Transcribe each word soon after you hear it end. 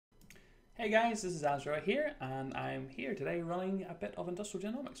Hey guys, this is Azra here, and I'm here today running a bit of industrial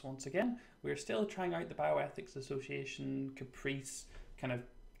genomics once again. We're still trying out the Bioethics Association Caprice kind of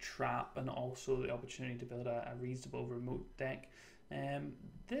trap and also the opportunity to build a reasonable remote deck.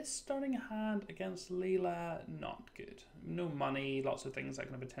 This starting hand against Leela, not good. No money, lots of things that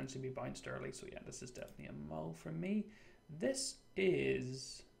can potentially be bounced early, so yeah, this is definitely a mull for me. This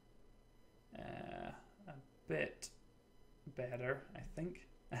is a bit better, I think.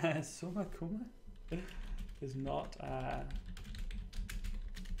 Soma Kuma is not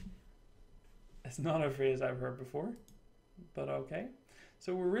it's not a phrase I've heard before, but okay.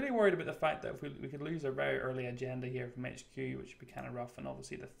 So we're really worried about the fact that if we could lose a very early agenda here from HQ, which would be kind of rough, and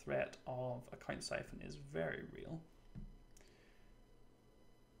obviously the threat of account siphon is very real.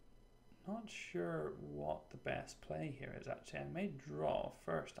 Not sure what the best play here is actually. I may draw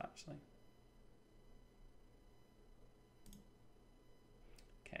first actually.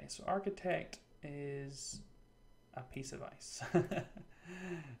 Okay, so Architect is a piece of ice.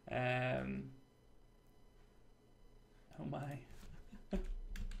 Oh my.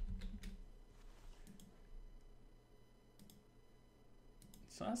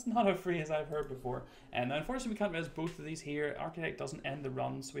 So that's not a phrase I've heard before. And unfortunately we can't res both of these here. Architect doesn't end the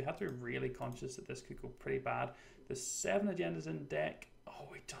run, so we have to be really conscious that this could go pretty bad. There's 7 agendas in deck. Oh,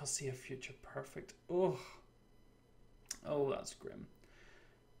 he does see a future perfect. Oh, that's grim.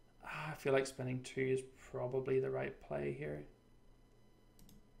 I feel like spending 2 is probably the right play here.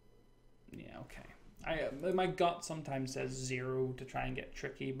 Yeah, okay. My gut sometimes says 0 to try and get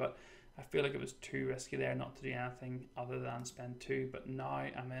tricky, but I feel like it was too risky there not to do anything other than spend 2. But now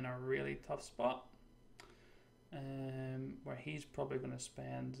I'm in a really tough spot where he's probably going to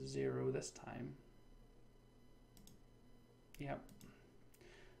spend 0 this time. Yep.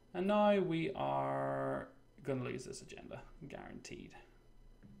 And now we are going to lose this agenda, guaranteed.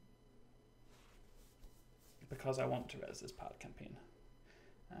 Because I want to res this pad campaign.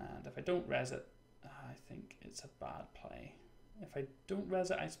 And if I don't res it, I think it's a bad play. If I don't res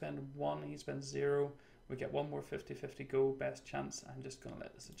it, I spend 1, he spends 0. We get 1 more 50-50 go, best chance. I'm just going to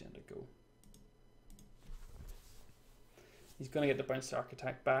let this agenda go. He's going to get the bounce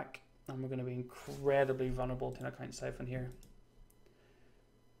architect back, and we're going to be incredibly vulnerable to an account siphon here.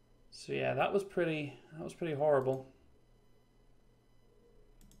 So yeah, that was pretty horrible.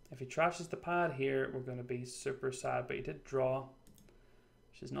 If he trashes the pad here, we're going to be super sad, but he did draw,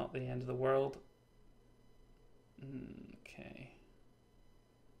 which is not the end of the world. Okay.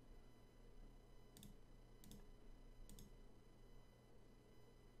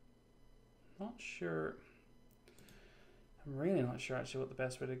 Not sure. I'm really not sure actually what the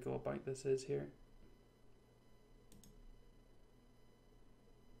best way to go about this is here.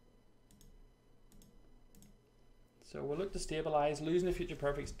 So we'll look to stabilize. Losing the future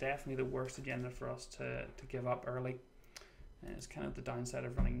perfect is definitely the worst agenda for us to give up early. And it's kind of the downside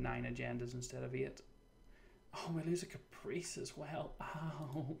of running 9 agendas instead of 8. Oh, we lose a caprice as well.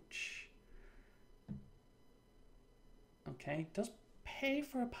 Ouch. Okay, does pay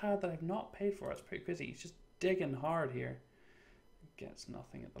for a pad that I've not paid for. It's pretty crazy. He's just digging hard here. Gets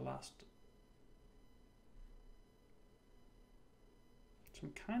nothing at the last. So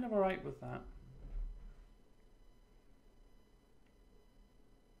I'm kind of alright with that.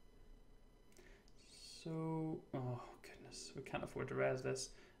 So, oh goodness, we can't afford to res this.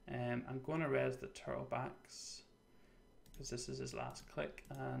 I'm going to res the turtlebacks because this is his last click,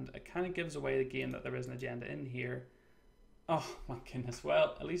 and it kind of gives away the game that there is an agenda in here. Oh my goodness,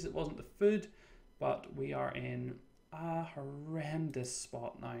 well, at least it wasn't the food, but we are in a horrendous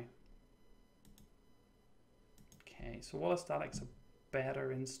spot now. Okay, so Walla Static's a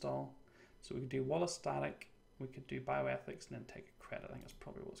better install. So we could do Walla Static, we could do Bioethics, and then take a credit. I think that's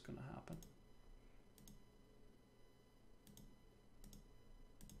probably what's going to happen.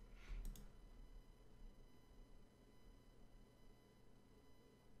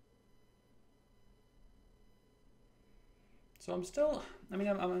 So I'm still, I'm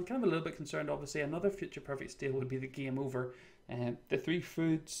kind of a little bit concerned, obviously. Another future perfect steal would be the game over. The 3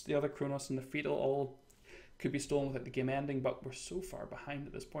 foods, the other Chronos and the Fetal all could be stolen without the game ending, but we're so far behind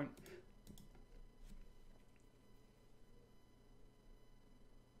at this point.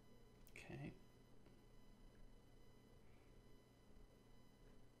 Okay.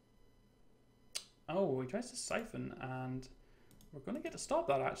 Oh, he tries to siphon, and we're going to get to stop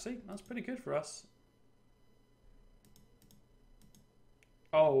that actually. That's pretty good for us.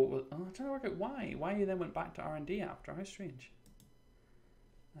 Oh, well, I'm trying to work out why he then went back to R&D after. How strange.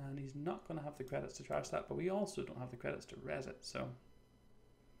 And he's not going to have the credits to trash that, but we also don't have the credits to res it, so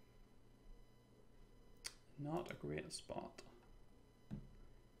not a great spot.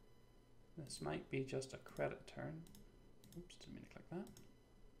 This might be just a credit turn. Oops, didn't mean to click that.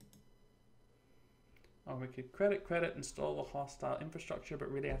 Or we could credit, install the hostile infrastructure,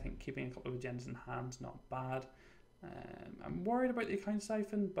 but really I think keeping a couple of agendas in hand is not bad. I'm worried about the account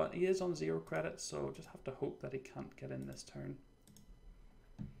siphon, but he is on 0 credits, so just have to hope that he can't get in this turn.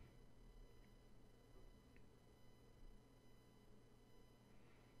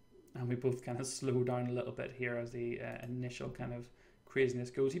 And we both kind of slow down a little bit here as the initial kind of craziness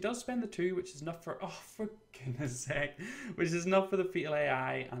goes. He does spend the 2, which is enough for, oh, for goodness sake, which is enough for the Patel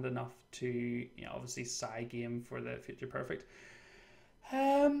AI and enough to, you know, obviously side game for the future perfect.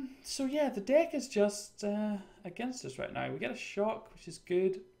 So yeah, the deck is just against us right now. We get a shock, which is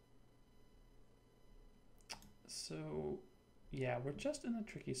good. So yeah, we're just in a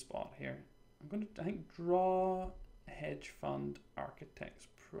tricky spot here. I'm going to, I think, draw hedge fund architect's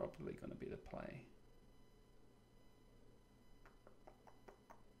probably going to be the play.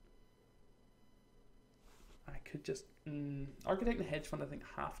 I could just architect and hedge fund I think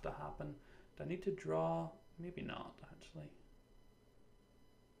have to happen. Do I need to draw? Maybe not actually.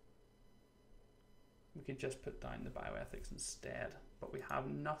 We could just put down the bioethics instead, but we have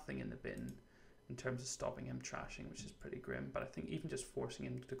nothing in the bin in terms of stopping him trashing, which is pretty grim. But I think even just forcing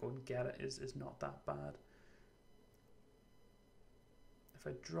him to go and get it is not that bad. If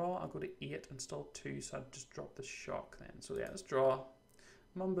I draw, I'll go to 8, install 2, so I'd just drop the shock then. So yeah, let's draw.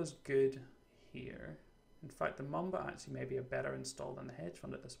 Mumba's good here. In fact, the Mamba actually may be a better install than the hedge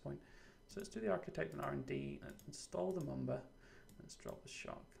fund at this point. So let's do the architect and R&D, let's install the Mamba, let's drop the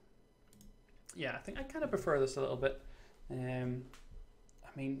shock. Yeah, I think I kind of prefer this a little bit. I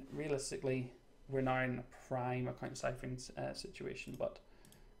mean, realistically, we're now in a prime account siphoning situation, but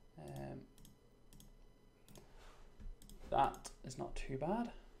that is not too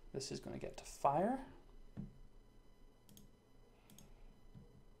bad. This is going to get to fire.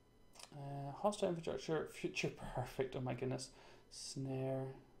 Hostile infrastructure, future perfect, oh my goodness. Snare,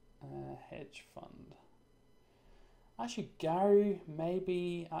 hedge fund. Actually, Garu may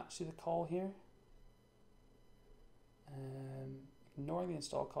be actually the call here. Ignoring the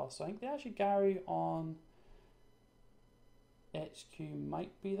install cost. So I think the actually Garu on HQ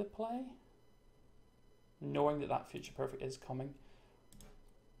might be the play. Knowing that that future perfect is coming.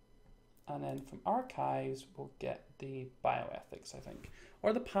 And then from archives, we'll get the bioethics, I think.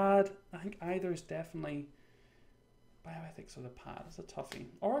 Or the pad. I think either is definitely bioethics or the pad. It's a toughie.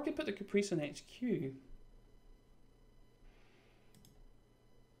 Or I could put the Caprice on HQ.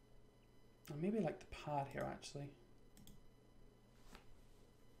 I maybe like the pad here actually.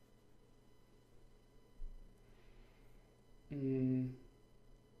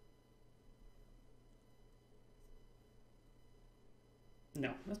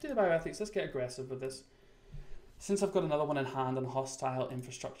 No, let's do the bioethics. Let's get aggressive with this. Since I've got another one in hand on hostile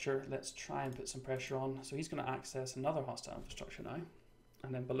infrastructure, let's try and put some pressure on. So he's going to access another hostile infrastructure now.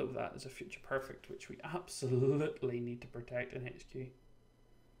 And then below that is a future perfect, which we absolutely need to protect in HQ.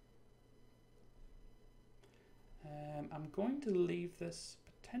 I'm going to leave this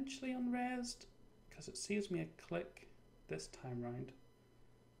potentially unresed because it saves me a click this time round.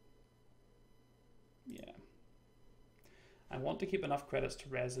 Yeah. I want to keep enough credits to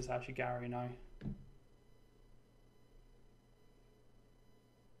res this Ashigari now.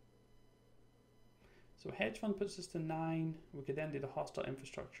 So hedge fund puts us to 9. We could then do the hostile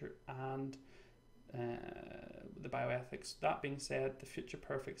infrastructure and the bioethics. That being said, the future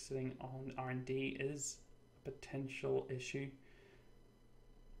perfect sitting on R&D is a potential issue.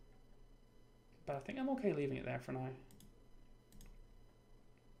 But I think I'm okay leaving it there for now.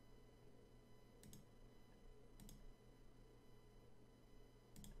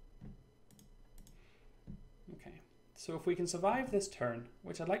 So if we can survive this turn,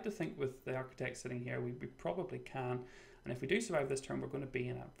 which I'd like to think with the architect sitting here, we probably can. And if we do survive this turn, we're going to be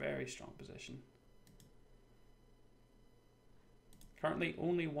in a very strong position. Currently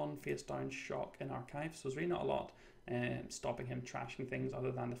only one face down shock in archive, so there's really not a lot stopping him trashing things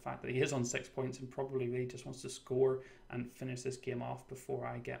other than the fact that he is on 6 points and probably really just wants to score and finish this game off before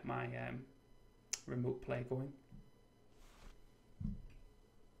I get my remote play going.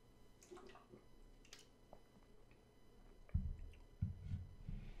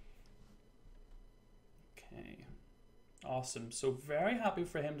 Awesome. So very happy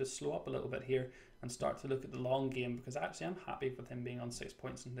for him to slow up a little bit here and start to look at the long game, because actually I'm happy with him being on 6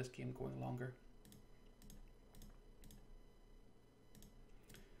 points and this game going longer.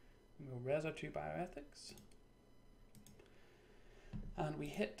 We'll res our 2 bioethics. And we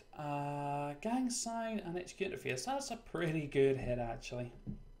hit gang sign and HQ interface. That's a pretty good hit actually.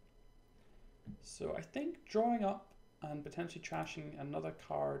 So I think drawing up and potentially trashing another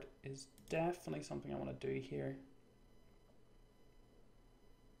card is definitely something I want to do here.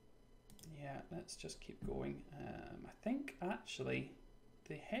 Yeah, let's just keep going. I think actually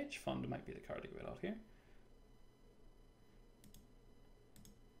the hedge fund might be the card to get rid of here.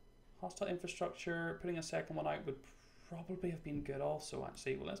 Hostile infrastructure, putting a second one out would probably have been good also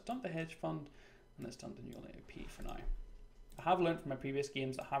actually. Well, let's dump the hedge fund and let's dump the new AMP for now. I have learned from my previous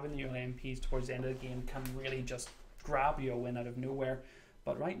games that having the new AMPs towards the end of the game can really just grab you a win out of nowhere.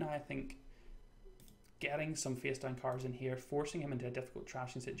 But right now I think getting some face down cards in here, forcing him into a difficult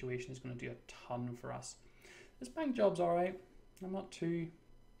trashing situation is going to do a ton for us. This bank job's alright. I'm not too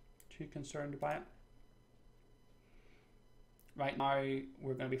concerned about it. Right now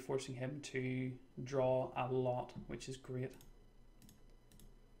we're going to be forcing him to draw a lot, which is great.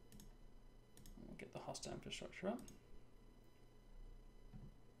 We'll get the hostile infrastructure up.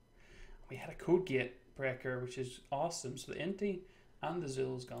 We had a code gate breaker, which is awesome. So the Inti and the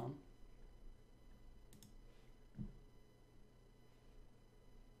Zul's gone.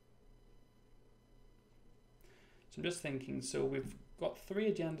 So I'm just thinking, so we've got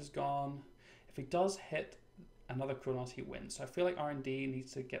 3 agendas gone. If he does hit another Kronos, he wins. So I feel like R&D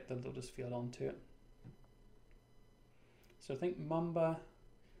needs to get the Lotus Field onto it. So I think Mamba,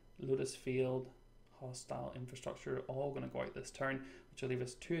 Lotus Field, hostile infrastructure are all going to go out this turn, which will leave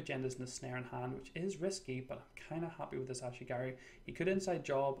us 2 agendas in the snare in hand, which is risky, but I'm kind of happy with this Ashigari. He could inside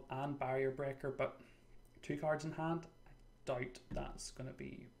job and barrier breaker, but 2 cards in hand, I doubt that's going to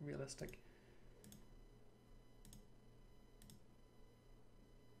be realistic.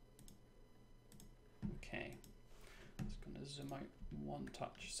 Okay, just going to zoom out one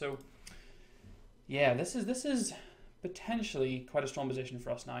touch. So yeah, this is potentially quite a strong position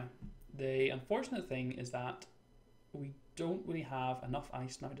for us now. The unfortunate thing is that we don't really have enough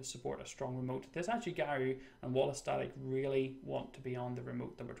ice now to support a strong remote. This actually Garu and Wallace Static really want to be on the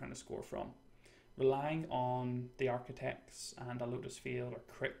remote that we're trying to score from. Relying on the Architects and a Lotus Field or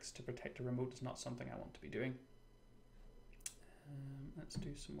Cricks to protect a remote is not something I want to be doing. Let's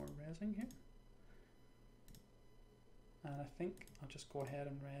do some more resing here. And I think I'll just go ahead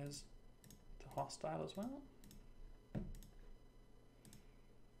and res to hostile as well.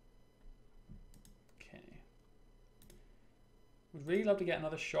 Okay. Would really love to get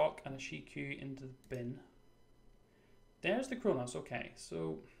another shock and a Shiku into the bin. There's the Kronos. Okay,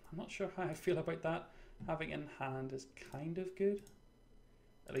 so I'm not sure how I feel about that. Having it in hand is kind of good.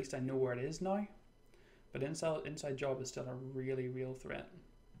 At least I know where it is now. But inside job is still a really real threat.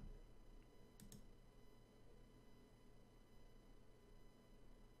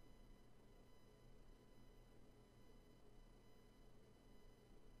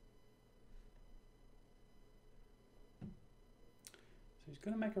 He's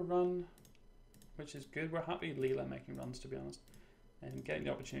going to make a run, which is good. We're happy with Leela making runs, to be honest. And getting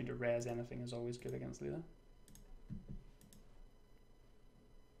the opportunity to res anything is always good against Leela.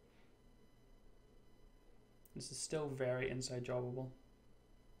 This is still very inside jobbable.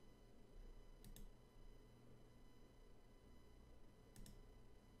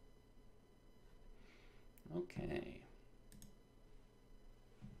 Okay.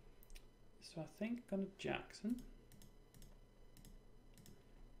 So I think I'm going to Jackson.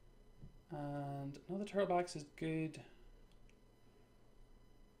 And another Turtlebacks is good.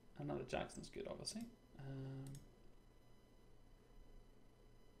 Another Jackson's good, obviously.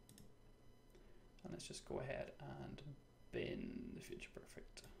 And let's just go ahead and bin the Future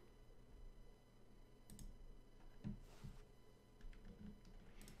Perfect.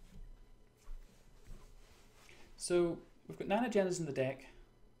 So we've got 9 agendas in the deck.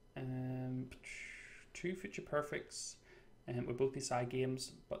 2 Future Perfects. Would both be side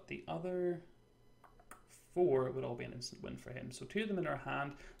games, but the other 4 would all be an instant win for him. So 2 of them in our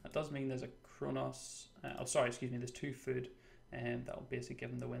hand. That does mean there's a Kronos. There's 2 food, and that'll basically give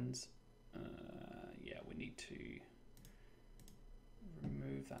him the wins. Yeah, we need to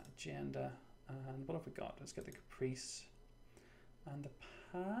remove that agenda. And what have we got? Let's get the Caprice and the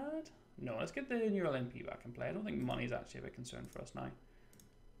pad. No, let's get the Neural MP back in play. I don't think money is actually a big concern for us now.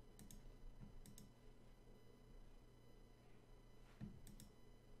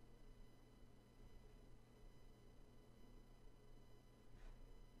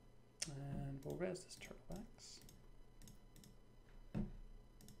 And we'll res this Turtlebacks.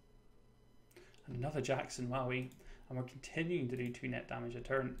 And another Jackson, wowie. And we're continuing to do 2 net damage a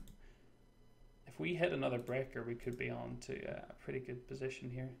turn. If we hit another breaker, we could be on to a pretty good position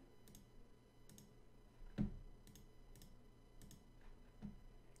here.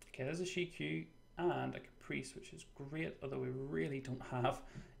 Okay, there's a Shiku and a Caprice, which is great, although we really don't have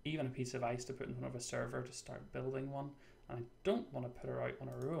even a piece of ice to put in front of a server to start building one. And I don't want to put her out on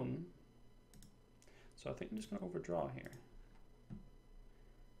her own. So I think I'm just going to overdraw here.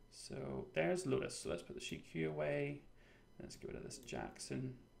 So there's Lotus. So let's put the CQ away. Let's get rid of this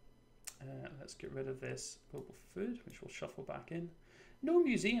Jackson. Let's get rid of this Global Food, which we'll shuffle back in. No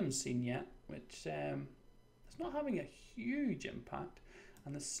museum scene yet, which is not having a huge impact.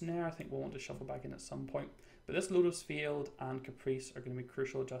 And the snare, I think we'll want to shuffle back in at some point. But this Lotus Field and Caprice are going to be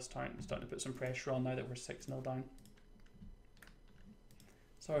crucial, just starting to put some pressure on now that we're 6-0 down.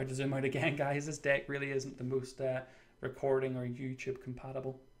 Sorry to zoom out again, guys. This deck really isn't the most recording or YouTube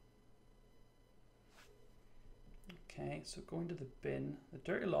compatible. Okay, so going to the bin. The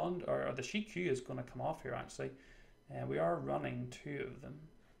Dirty Lawn, or the CQ is going to come off here actually. We are running 2 of them.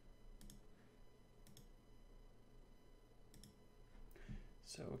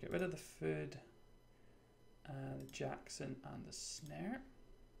 So we'll get rid of the food, the Jackson and the snare.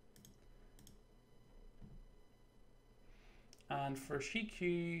 And for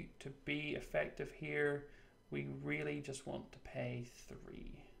CQ to be effective here, we really just want to pay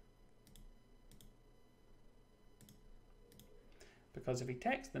 3. Because if he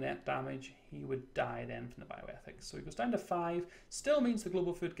takes the net damage, he would die then from the bioethics. So he goes down to 5. Still means the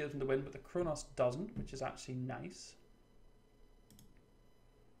Global Food gives him the win, but the Kronos doesn't, which is actually nice.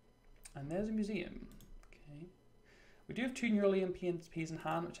 And there's a museum. Okay. We do have 2 Neural EMPs in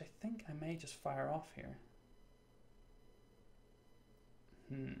hand, which I think I may just fire off here.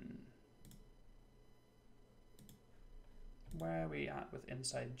 Where are we at with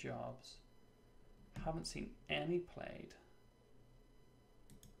inside jobs? Haven't seen any played.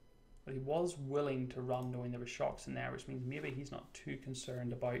 But he was willing to run knowing there were shocks in there, which means maybe he's not too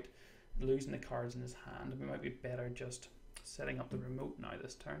concerned about losing the cards in his hand. We might be better just setting up the remote now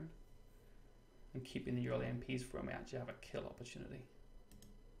this turn and keeping the early MPs for when we actually have a kill opportunity.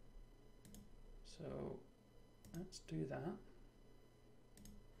 So let's do that.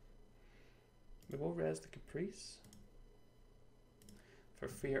 We will res the Caprice for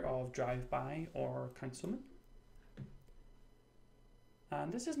fear of drive-by or count summon.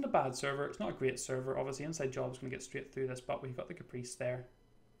 And this isn't a bad server. It's not a great server. Obviously, inside job is going to get straight through this, but we've got the Caprice there.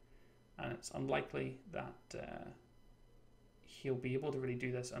 And it's unlikely that he'll be able to really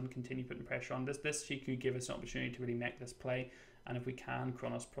do this and continue putting pressure on. This CQ gave us an opportunity to really make this play. And if we can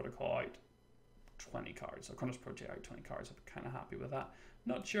Kronos Protocol out 20 cards, or Kronos Project out 20 cards, I'm kind of happy with that.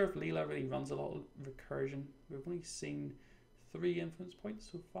 Not sure if Leela really runs a lot of recursion. We've only seen 3 influence points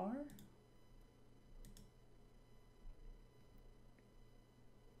so far.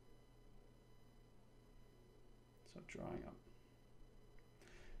 So drawing up.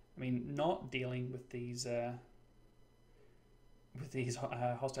 I mean, not dealing with these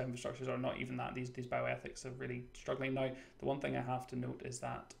hostile infrastructures, or not even that. These bioethics are really struggling now. The one thing I have to note is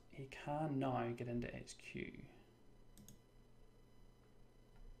that he can now get into HQ.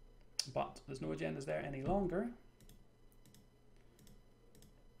 But there's no agendas there any longer.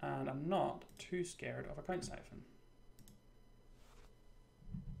 And I'm not too scared of a count siphon.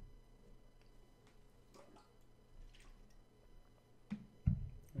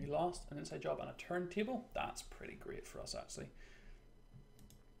 We lost an inside job and a turntable. That's pretty great for us, actually.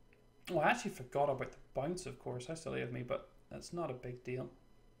 Oh, I actually forgot about the bounce, of course. How silly of me, but that's not a big deal.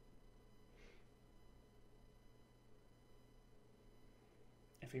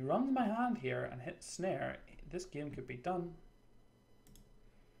 If he runs my hand here and hits snare, this game could be done.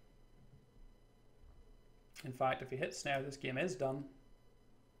 In fact, if he hits snare, this game is done.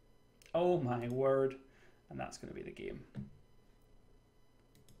 Oh my word. And that's going to be the game.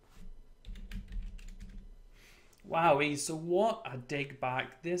 Wowee, so what a dig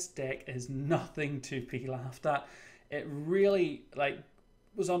back. This deck is nothing to be laughed at. It really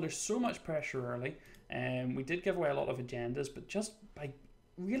was under so much pressure early. We did give away a lot of agendas, but just by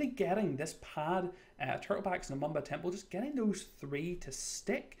really getting this pad, Turtlebacks and a Mumba Temple, just getting those 3 to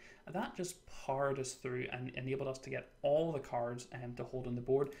stick, that just powered us through and enabled us to get all the cards to hold on the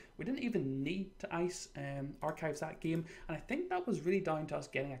board. We didn't even need to ice archives that game, and I think that was really down to us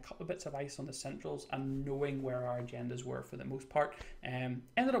getting a couple of bits of ice on the centrals and knowing where our agendas were for the most part.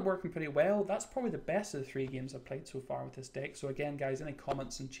 Ended up working pretty well. That's probably the best of the 3 games I've played so far with this deck. So again, guys, any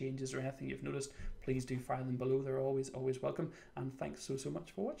comments and changes or anything you've noticed, please do fire them below. They're always welcome, and thanks so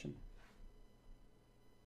much for watching.